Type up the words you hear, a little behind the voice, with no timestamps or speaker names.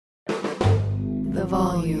the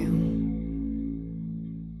volume.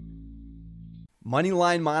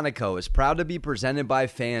 Moneyline Monaco is proud to be presented by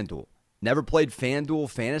FanDuel. Never played FanDuel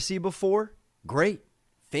Fantasy before? Great.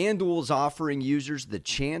 FanDuel is offering users the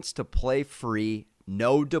chance to play free,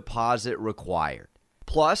 no deposit required.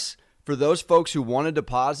 Plus, for those folks who want to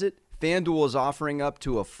deposit, FanDuel is offering up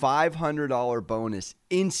to a $500 bonus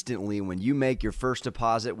instantly when you make your first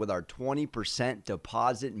deposit with our 20%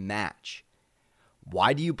 deposit match.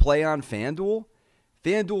 Why do you play on FanDuel?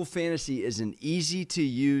 FanDuel Fantasy is an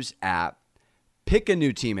easy-to-use app. Pick a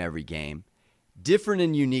new team every game. Different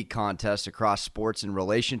and unique contests across sports in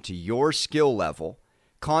relation to your skill level.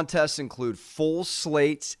 Contests include full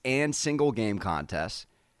slates and single game contests.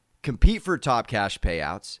 Compete for top cash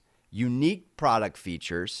payouts, unique product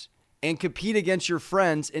features, and compete against your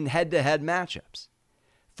friends in head-to-head matchups.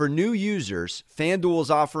 For new users, FanDuel is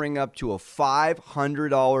offering up to a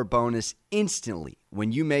 $500 bonus instantly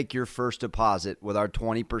when you make your first deposit with our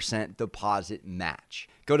 20% deposit match.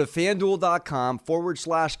 Go to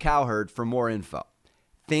FanDuel.com/Cowherd for more info.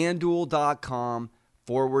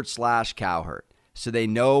 FanDuel.com/Cowherd so they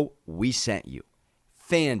know we sent you.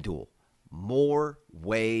 FanDuel, more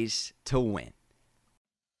ways to win.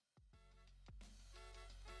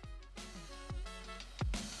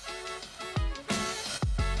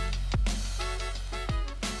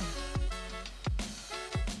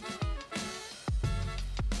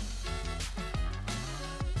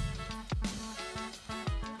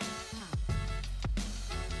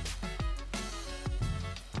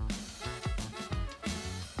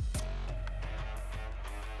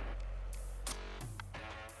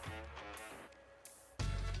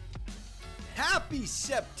 Happy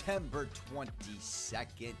September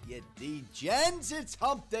 22nd, you D-Gens. It's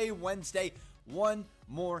Hump Day Wednesday. One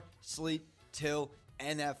more sleep till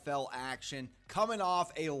NFL action. Coming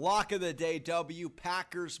off a lock of the day W,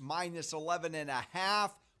 Packers minus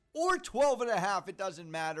 11.5 or 12.5. It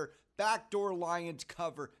doesn't matter. Backdoor Lions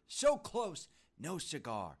cover. So close. No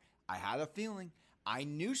cigar. I had a feeling. I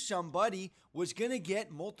knew somebody was going to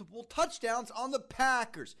get multiple touchdowns on the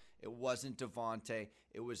Packers. It wasn't Devontae.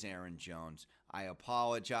 It was Aaron Jones. I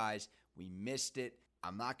apologize. We missed it.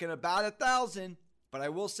 I'm not going to bat 1,000, but I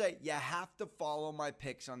will say you have to follow my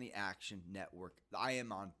picks on the Action Network. I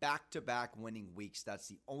am on back-to-back winning weeks. That's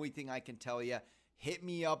the only thing I can tell you. Hit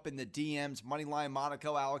me up in the DMs, Moneyline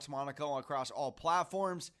Monaco, Alex Monaco, across all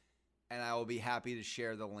platforms, and I will be happy to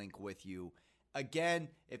share the link with you. Again,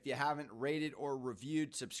 if you haven't rated or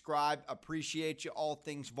reviewed, subscribe. Appreciate you. All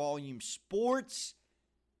things Volume Sports.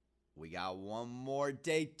 We got one more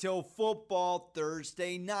day till football,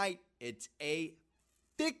 Thursday night. It's a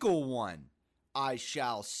fickle one, I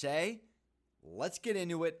shall say. Let's get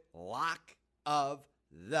into it. Lock of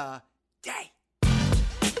the day.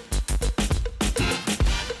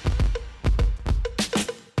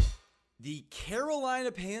 The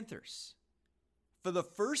Carolina Panthers, for the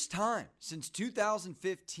first time since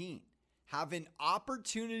 2015, have an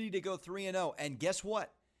opportunity to go 3-0. And guess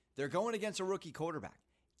what? They're going against a rookie quarterback.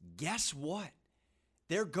 Guess what?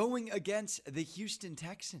 They're going against the Houston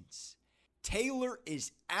Texans. Taylor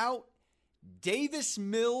is out. Davis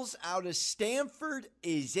Mills out of Stanford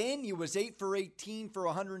is in. He was 8 for 18 for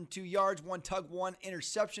 102 yards, one tug, one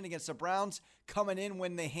interception against the Browns, coming in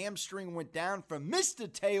when the hamstring went down from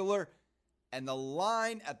Mr. Taylor. And the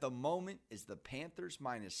line at the moment is the Panthers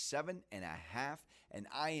minus 7.5. And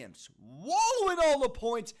I am swallowing all the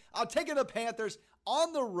points. I'm taking the Panthers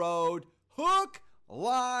on the road. Hook,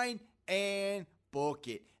 line, and book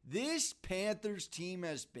it. This Panthers team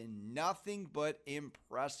has been nothing but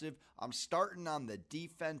impressive. I'm starting on the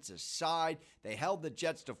defensive side. They held the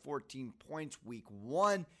Jets to 14 points week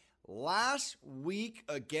 1. Last week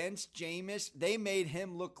against Jameis, they made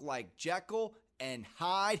him look like Jekyll and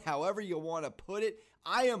Hyde, however you want to put it.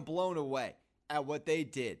 I am blown away at what they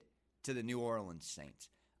did to the New Orleans Saints.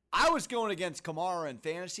 I was going against Kamara in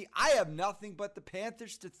fantasy. I have nothing but the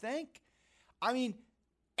Panthers to thank. I mean,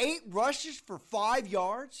 8 rushes for 5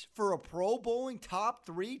 yards for a Pro Bowling top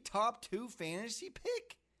 3, top 2 fantasy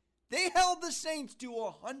pick. They held the Saints to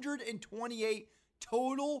 128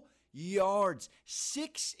 total yards,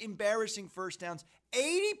 6 embarrassing first downs,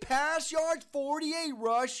 80 pass yards, 48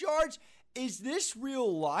 rush yards. Is this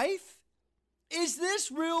real life? Is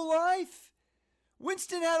this real life?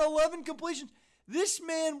 Winston had 11 completions. This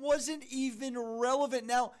man wasn't even relevant.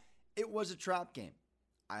 Now, it was a trap game.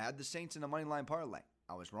 I had the Saints in a money line parlay.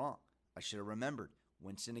 I was wrong. I should have remembered.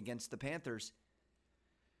 Winston against the Panthers.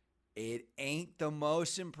 It ain't the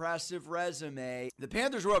most impressive resume. The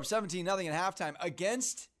Panthers were up 17-0 at halftime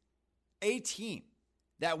against a team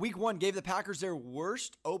that week 1 gave the Packers their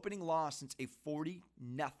worst opening loss since a 40-0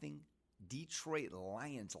 Detroit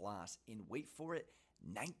Lions loss in, wait for it,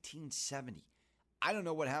 1970. I don't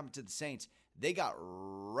know what happened to the Saints. They got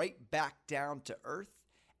right back down to earth.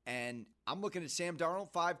 And I'm looking at Sam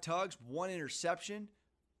Darnold, 5 tugs, 1 interception,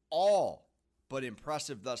 all but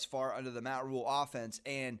impressive thus far under the Matt Rule offense.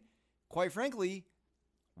 And quite frankly,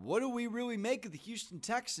 what do we really make of the Houston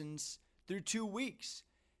Texans through 2 weeks?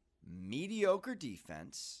 Mediocre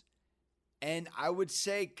defense, and I would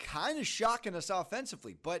say kind of shocking us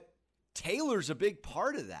offensively. But Taylor's a big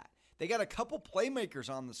part of that. They got a couple playmakers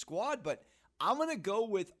on the squad, but I'm going to go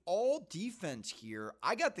with all defense here.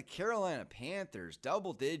 I got the Carolina Panthers,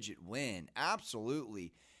 double-digit win.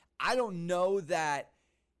 Absolutely. I don't know that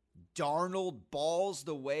Darnold balls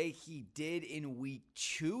the way he did in week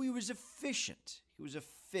 2. He was efficient.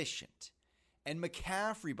 And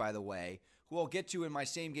McCaffrey, by the way, who I'll get to in my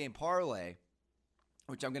same-game parlay,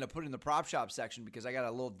 which I'm going to put in the prop shop section because I got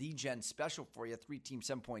a little D-Gen special for you, 3-team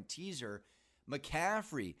 7-point teaser.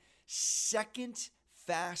 McCaffrey, second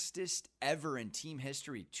fastest ever in team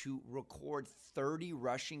history to record 30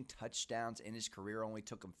 rushing touchdowns in his career. Only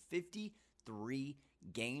took him 53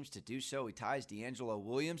 games to do so. He ties D'Angelo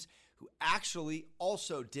Williams, who actually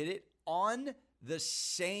also did it on the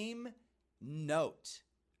same note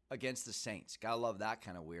against the Saints. Gotta love that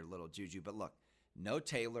kind of weird little juju. But look, no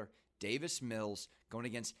Taylor, Davis Mills going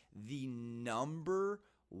against the number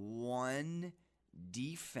 1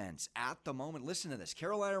 defense at the moment. Listen to this.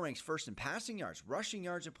 Carolina ranks first in passing yards, rushing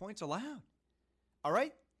yards, and points allowed. All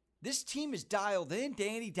right? This team is dialed in.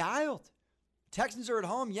 Danny dialed. Texans are at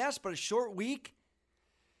home, yes, but a short week.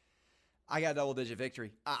 I got double-digit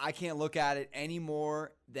victory. I can't look at it any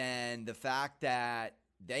more than the fact that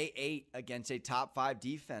they ate against a top 5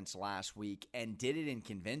 defense last week and did it in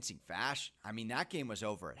convincing fashion. I mean, that game was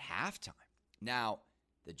over at halftime. Now,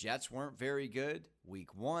 the Jets weren't very good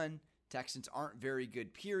week 1. Texans aren't very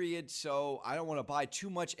good, period. So I don't want to buy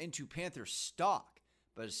too much into Panther stock.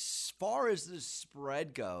 But as far as the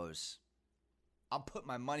spread goes, I'll put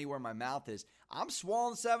my money where my mouth is. I'm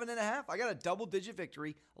swallowing 7.5. I got a double-digit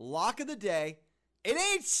victory. Lock of the day. It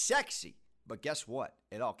ain't sexy. But guess what?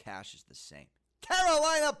 It all cashes the same.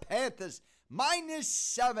 Carolina Panthers, minus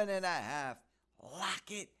 7.5.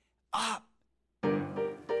 Lock it up.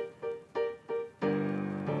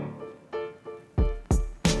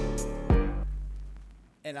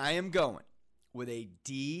 And I am going with a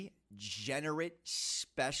degenerate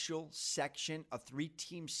special section, a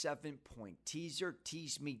 3-team 7-point teaser.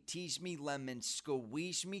 Tease me, lemon,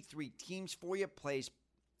 squeeze me. 3 teams for you. Pays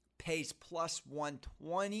plus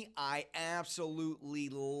 120. I absolutely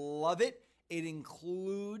love it. It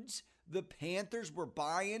includes the Panthers. We're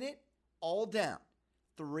buying it all down.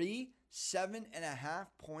 3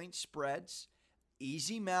 7.5-point spreads.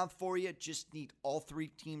 Easy math for you. Just need all 3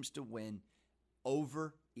 teams to win.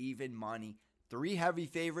 Over even money. 3 heavy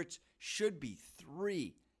favorites should be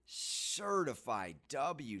 3 certified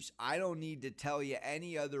W's. I don't need to tell you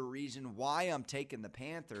any other reason why I'm taking the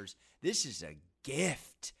Panthers. This is a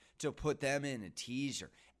gift to put them in a teaser.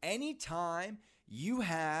 Anytime you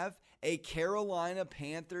have a Carolina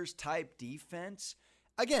Panthers type defense,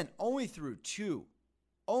 again, only through two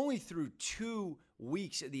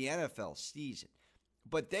weeks of the NFL season,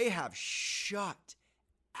 but they have shut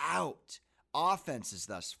out offenses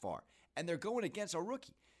thus far, and they're going against a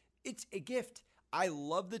rookie. It's a gift. I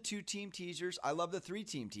love the 2-team teasers. I love the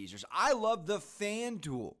 3-team teasers. I love the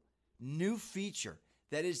FanDuel new feature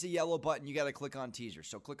that is the yellow button. You got to click on teaser.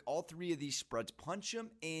 So click all 3 of these spreads, punch them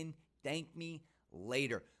in, thank me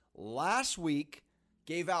later. Last week,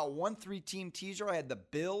 gave out 1 3-team teaser. I had the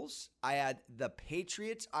Bills, I had the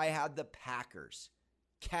Patriots, I had the Packers.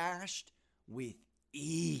 Cashed with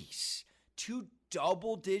ease. 2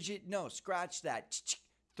 double-digit, no, scratch that.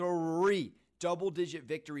 3 double-digit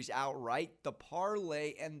victories outright. The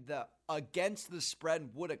parlay and the against the spread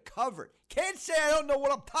would have covered. Can't say I don't know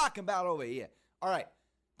what I'm talking about over here. All right,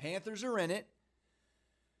 Panthers are in it.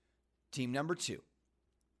 Team number 2.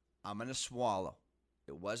 I'm going to swallow.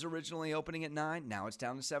 It was originally opening at 9. Now it's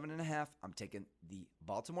down to 7.5. I'm taking the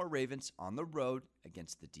Baltimore Ravens on the road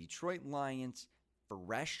against the Detroit Lions,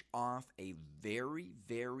 fresh off a very,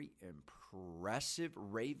 very impressive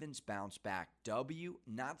Ravens bounce back W.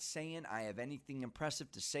 Not saying I have anything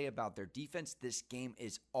impressive to say about their defense. This game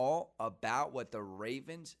is all about what the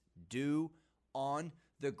Ravens do on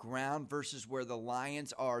the ground versus where the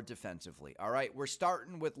Lions are defensively. All right, we're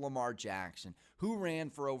starting with Lamar Jackson, who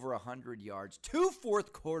ran for over 100 yards, 2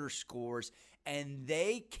 fourth-quarter scores, and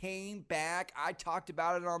they came back. I talked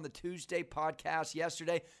about it on the Tuesday podcast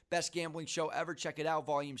yesterday. Best gambling show ever. Check it out,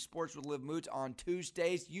 Volume Sports with Liv Moots on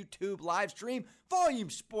Tuesdays. YouTube live stream,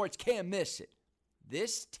 Volume Sports. Can't miss it.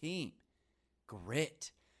 This team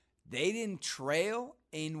grit. They didn't trail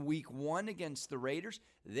in week 1 against the Raiders.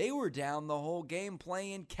 They were down the whole game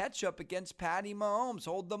playing catch-up against Patty Mahomes.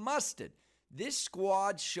 Hold the mustard. This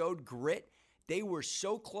squad showed grit. They were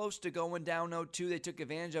so close to going down 0-2. They took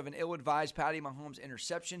advantage of an ill-advised Patty Mahomes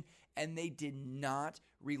interception, and they did not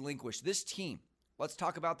relinquish. This team, let's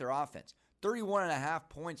talk about their offense. 31.5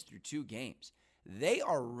 points through 2 games. They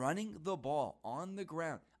are running the ball on the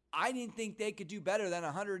ground. I didn't think they could do better than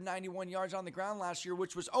 191 yards on the ground last year,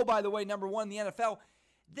 which was, oh, by the way, number 1 in the NFL.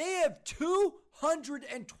 They have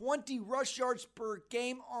 220 rush yards per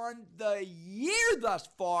game on the year thus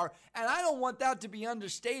far, and I don't want that to be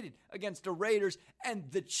understated against the Raiders and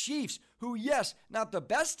the Chiefs, who, yes, not the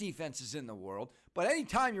best defenses in the world, but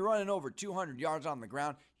anytime you're running over 200 yards on the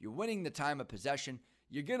ground, you're winning the time of possession.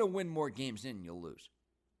 You're going to win more games than you'll lose.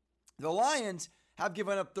 The Lions have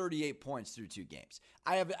given up 38 points through 2 games.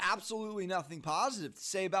 I have absolutely nothing positive to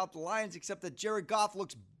say about the Lions except that Jared Goff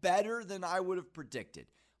looks better than I would have predicted.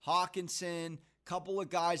 Hawkinson, couple of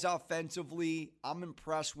guys offensively I'm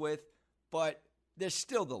impressed with, but they're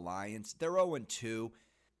still the Lions. They're 0-2,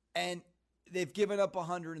 and they've given up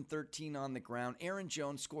 113 on the ground. Aaron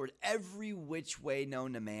Jones scored every which way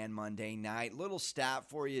known to man Monday night. Little stat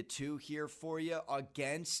for you, too, here for you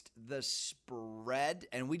against the spread,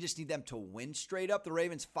 and we just need them to win straight up. The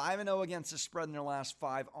Ravens 5-0 against the spread in their last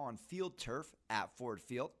 5 on field turf at Ford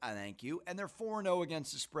Field. I thank you. And they're 4-0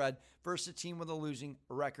 against the spread versus a team with a losing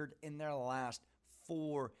record in their last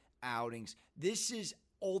 4 outings. This is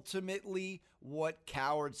ultimately what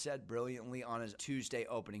Coward said brilliantly on his Tuesday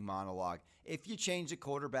opening monologue. If you change the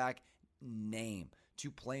quarterback name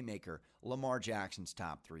to playmaker, Lamar Jackson's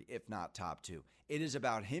top 3, if not top 2. It is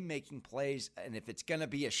about him making plays, and if it's going to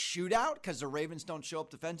be a shootout because the Ravens don't show up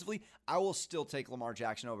defensively, I will still take Lamar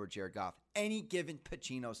Jackson over Jared Goff any given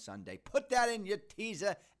Pacino Sunday. Put that in your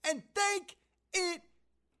teaser and thank it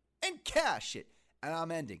and cash it. And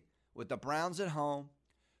I'm ending with the Browns at home.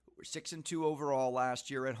 We're 6-2 overall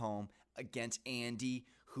last year at home against Andy,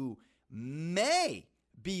 who may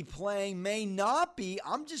be playing, may not be.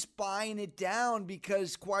 I'm just buying it down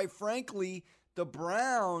because, quite frankly, the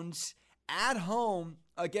Browns at home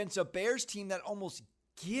against a Bears team that almost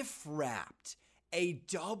gift-wrapped a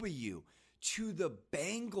W to the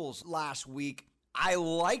Bengals last week. I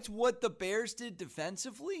liked what the Bears did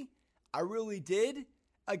defensively. I really did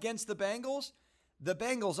against the Bengals. The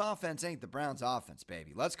Bengals offense ain't the Browns offense,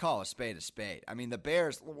 baby. Let's call a spade a spade. I mean, the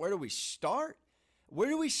Bears, where do we start? Where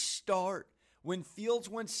do we start when Fields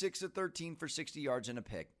went 6-13 for 60 yards and a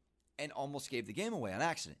pick and almost gave the game away on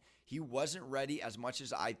accident? He wasn't ready as much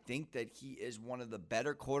as I think that he is one of the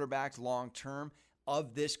better quarterbacks long-term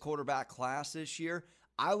of this quarterback class this year.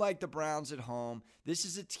 I like the Browns at home. This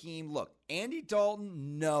is a team, look, Andy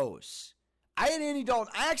Dalton knows. I had Andy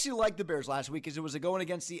Dalton. I actually liked the Bears last week because it was a going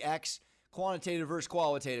against the X. Quantitative versus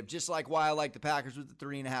qualitative, just like why I like the Packers with the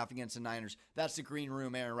 3.5 against the Niners. That's the green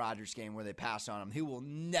room Aaron Rodgers game where they pass on him. He will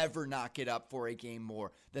never not get up for a game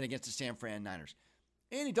more than against the San Fran Niners.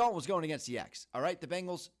 Andy Dalton was going against the X, all right? The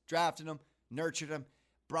Bengals drafted him, nurtured him,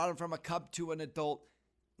 brought him from a cub to an adult.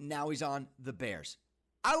 Now he's on the Bears.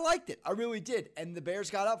 I liked it. I really did. And the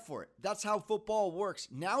Bears got up for it. That's how football works.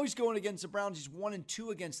 Now he's going against the Browns. He's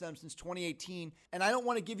 1-2 against them since 2018. And I don't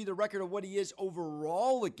want to give you the record of what he is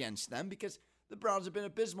overall against them because the Browns have been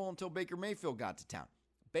abysmal until Baker Mayfield got to town.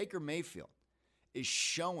 Baker Mayfield is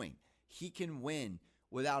showing he can win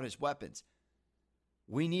without his weapons.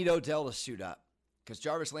 We need Odell to suit up because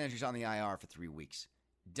Jarvis Landry's on the IR for 3 weeks.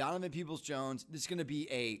 Donovan Peoples-Jones, this is going to be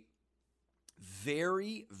a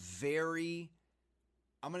very, very,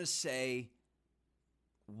 I'm going to say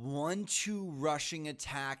 1-2 rushing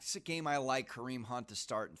attack. It's a game I like Kareem Hunt to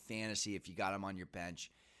start in fantasy if you got him on your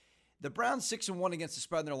bench. The Browns 6-1 against the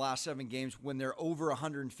spread in their last 7 games when they're over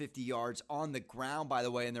 150 yards on the ground, by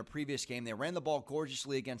the way, in their previous game. They ran the ball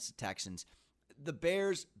gorgeously against the Texans. The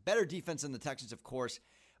Bears, better defense than the Texans, of course,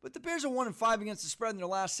 but the Bears are 1-5 against the spread in their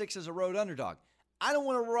last 6 as a road underdog. I don't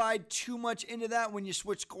want to ride too much into that when you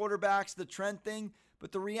switch quarterbacks, the trend thing,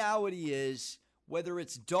 but the reality is, whether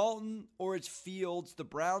it's Dalton or it's Fields, the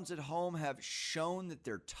Browns at home have shown that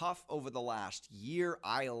they're tough over the last year.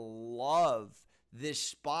 I love this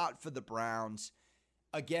spot for the Browns.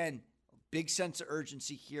 Again, big sense of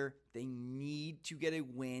urgency here. They need to get a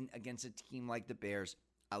win against a team like the Bears.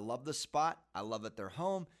 I love the spot. I love that they're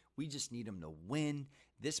home. We just need them to win.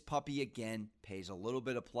 This puppy, again, pays a little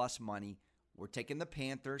bit of plus money. We're taking the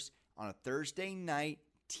Panthers on a Thursday night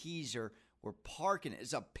teaser. We're parking it.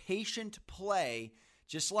 It's a patient play,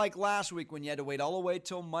 just like last week when you had to wait all the way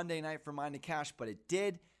till Monday night for mine to cash, but it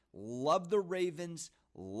did. Love the Ravens.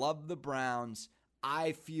 Love the Browns.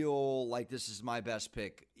 I feel like this is my best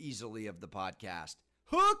pick easily of the podcast.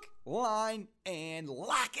 Hook, line, and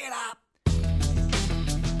lock it up.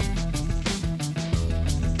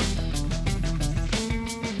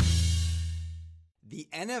 The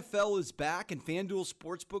NFL is back, and FanDuel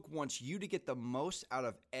Sportsbook wants you to get the most out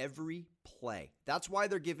of every play. That's why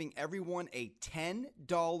they're giving everyone a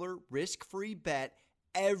 $10 risk-free bet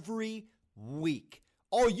every week.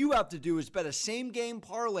 All you have to do is bet a same-game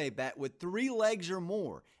parlay bet with 3 legs or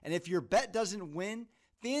more. And if your bet doesn't win,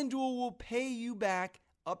 FanDuel will pay you back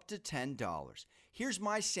up to $10. Here's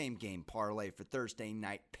my same-game parlay for Thursday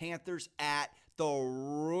night. Panthers at the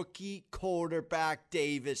rookie quarterback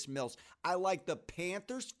Davis Mills. I like the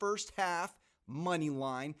Panthers first half money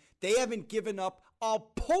line. They haven't given up a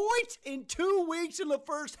point in 2 weeks in the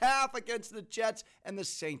first half against the Jets and the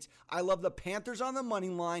Saints. I love the Panthers on the money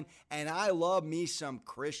line, and I love me some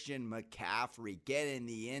Christian McCaffrey. Get in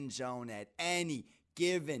the end zone at any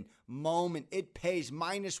given moment. It pays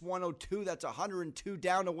minus 102. That's 102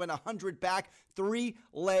 down to win 100 back.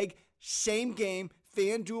 3-leg, same game,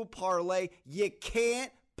 FanDuel parlay. You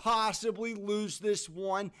can't possibly lose this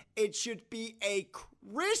one. It should be a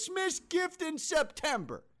Christmas gift in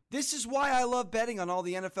September. This is why I love betting on all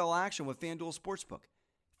the NFL action with FanDuel Sportsbook.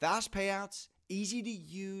 Fast payouts, easy to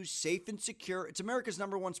use, safe and secure. It's America's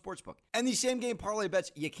 #1 sportsbook. And these same game parlay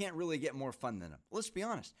bets, you can't really get more fun than them. Let's be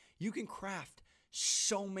honest. You can craft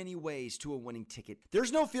so many ways to a winning ticket.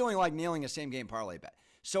 There's no feeling like nailing a same game parlay bet.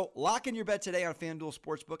 So lock in your bet today on FanDuel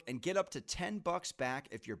Sportsbook and get up to $10 back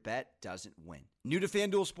if your bet doesn't win. New to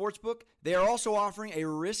FanDuel Sportsbook, they are also offering a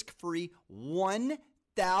risk-free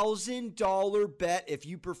 $1,000 bet if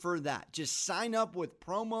you prefer that. Just sign up with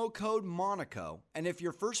promo code Monaco, and if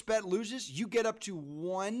your first bet loses, you get up to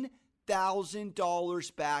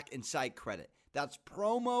 $1,000 back in site credit. That's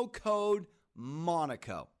promo code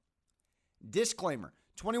Monaco. Disclaimer.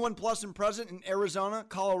 21 plus and present in Arizona,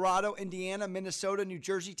 Colorado, Indiana, Minnesota, New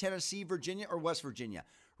Jersey, Tennessee, Virginia, or West Virginia.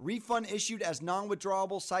 Refund issued as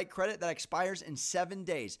non-withdrawable site credit that expires in 7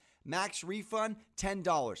 days. Max refund,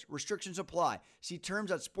 $10. Restrictions apply. See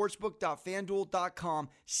terms at sportsbook.fanduel.com.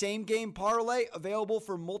 Same game parlay available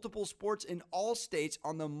for multiple sports in all states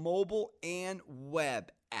on the mobile and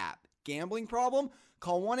web app. Gambling problem?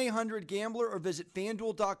 Call 1-800-GAMBLER or visit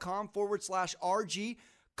fanduel.com/RG.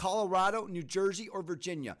 Colorado, New Jersey, or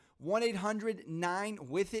Virginia.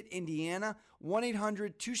 1-800-9-WITH-IT, Indiana.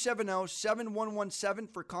 1-800-270-7117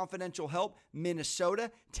 for confidential help, Minnesota.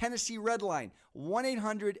 Tennessee Redline,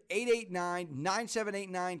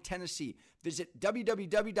 1-800-889-9789, Tennessee. Visit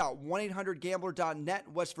www.1800gambler.net,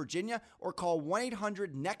 West Virginia, or call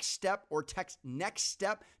 1-800-NEXT-STEP or text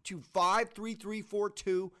NEXT-STEP to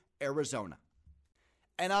 53342, Arizona.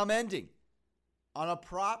 And I'm ending on a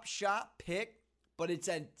prop shot pick, but it's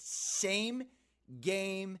a same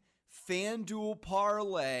game FanDuel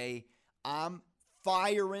parlay. I'm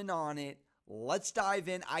firing on it. Let's dive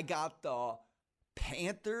in. I got the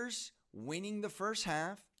Panthers winning the first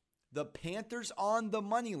half, the Panthers on the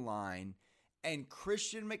money line, and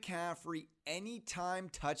Christian McCaffrey anytime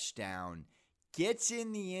touchdown gets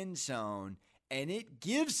in the end zone, and it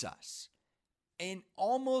gives us and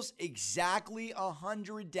almost exactly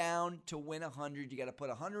 100 down to win 100. You got to put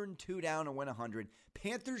 102 down to win 100.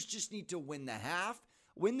 Panthers just need to win the half,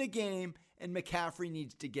 win the game, and McCaffrey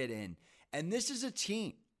needs to get in. And this is a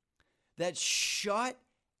team that shut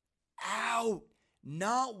out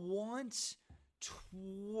not once,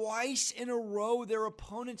 twice in a row their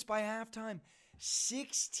opponents by halftime.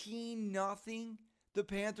 16-0. The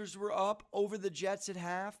Panthers were up over the Jets at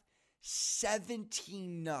half.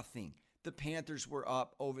 17-0. The Panthers were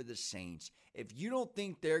up over the Saints. If you don't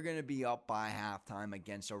think they're going to be up by halftime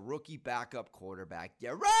against a rookie backup quarterback,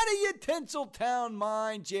 you're out of your Tinseltown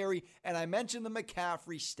mind, Jerry. And I mentioned the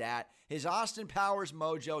McCaffrey stat. His Austin Powers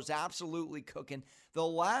mojo is absolutely cooking. The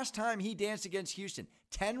last time he danced against Houston,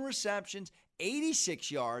 10 receptions,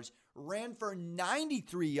 86 yards, ran for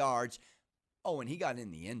 93 yards. Oh, and he got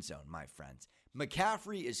in the end zone, my friends.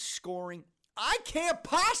 McCaffrey is scoring. I can't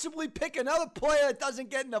possibly pick another player that doesn't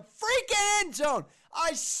get in the freaking end zone.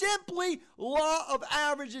 I simply, law of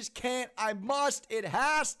averages, can't. I must. It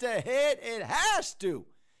has to hit. It has to.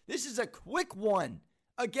 This is a quick one.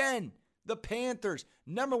 Again, the Panthers,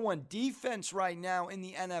 #1 defense right now in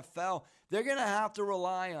the NFL. They're going to have to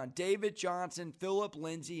rely on David Johnson, Phillip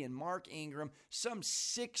Lindsay, and Mark Ingram. Some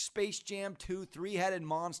sick Space Jam 2 3-headed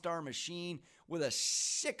monster machine with a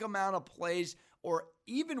sick amount of plays, or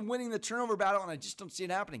even winning the turnover battle, and I just don't see it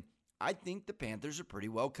happening. I think the Panthers are pretty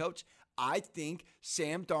well coached. I think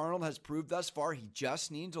Sam Darnold has proved thus far he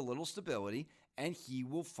just needs a little stability, and he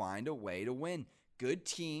will find a way to win. Good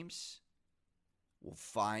teams will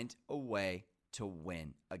find a way to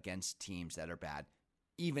win against teams that are bad,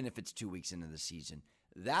 even if it's 2 weeks into the season.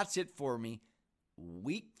 That's it for me.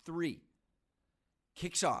 Week 3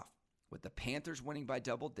 kicks off with the Panthers winning by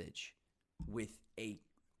double digits with a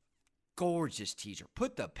gorgeous teaser.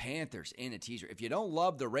 Put the Panthers in a teaser. If you don't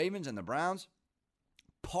love the Ravens and the Browns,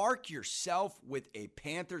 park yourself with a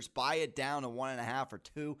Panthers, buy it down to 1.5 or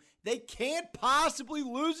 2. They can't possibly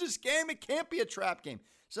lose this game. It can't be a trap game.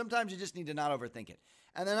 Sometimes you just need to not overthink it.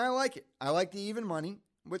 And then I like it. I like the even money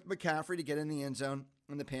with McCaffrey to get in the end zone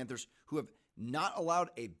and the Panthers, who have not allowed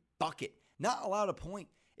a bucket, not allowed a point.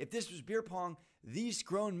 If this was beer pong, these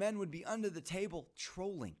grown men would be under the table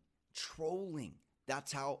trolling.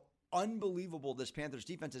 That's how unbelievable this Panthers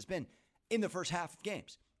defense has been in the first half of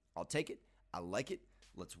games. I'll take it. I like it.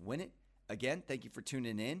 Let's win it. Again, thank you for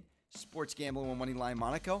tuning in. Sports Gambling with Moneyline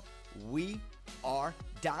Monaco. We are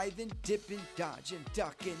diving, dipping, dodging,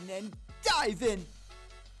 ducking, and diving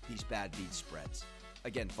these bad beat spreads.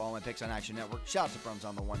 Again, follow my picks on Action Network. Shout out to Brums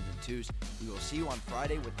on the 1s and 2s. We will see you on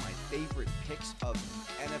Friday with my favorite picks of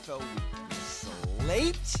the NFL Week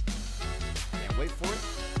slate. Can't wait for it.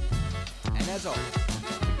 And as always, don't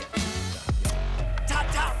forget,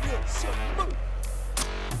 top, real smooth.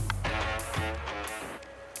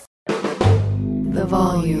 The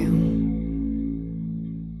volume.